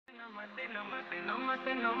namanita, namaste,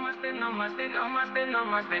 namanita, namaste, namaste, namaste,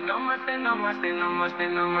 namaste, namaste, namaste,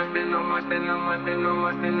 namaste, namaste,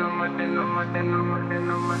 namaste, namaste, namaste, namaste,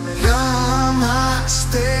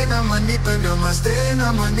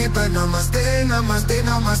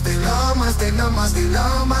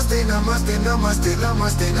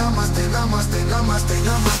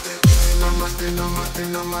 namaste. Namaste, namaste,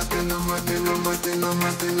 namaste, namaste,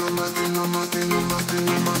 namaste, namaste, namaste,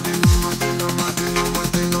 namaste, namaste, namaste, namaste, namaste,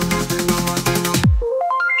 namaste, namaste, namaste.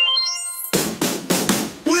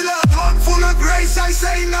 With a heart full of grace, I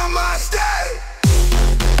say namaste.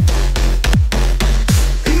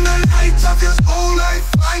 In the light of your soul, I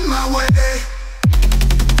find my way.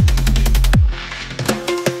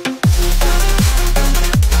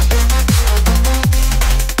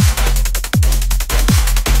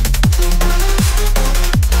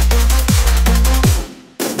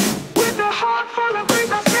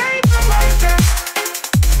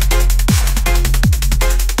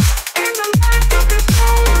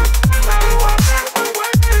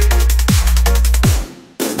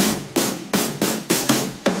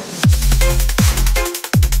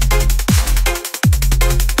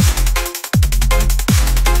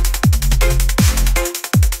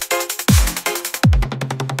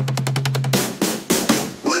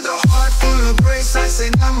 I say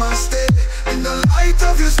namaste. In the light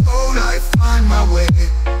of your soul, I find my way.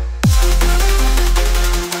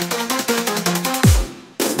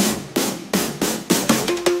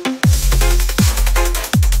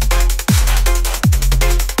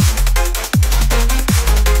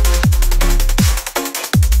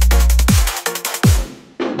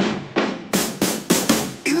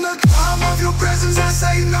 In the calm of your presence, I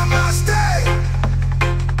say namaste.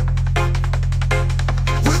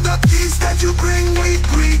 That you bring, we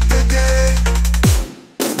greet the day.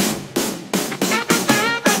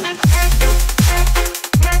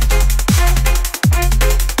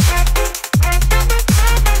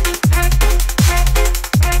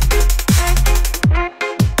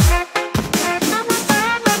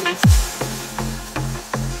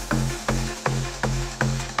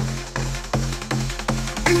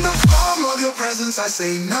 In the calm of your presence, I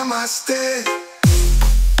say namaste.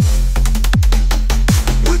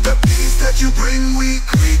 That you bring, we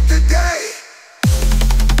greet the day.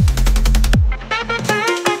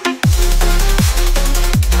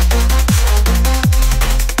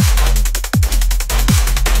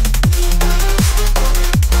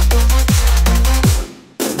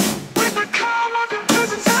 With the calm of your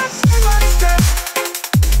presence, I say namaste.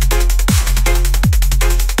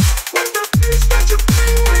 With the peace that you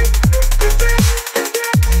bring, we greet the day.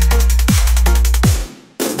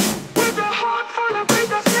 With a heart full of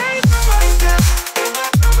faith, I say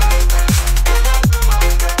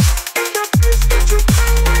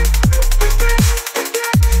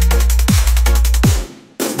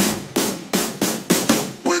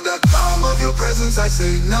I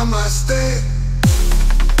say namaste.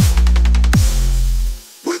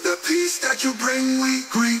 With the peace that you bring, we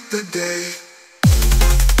greet the day.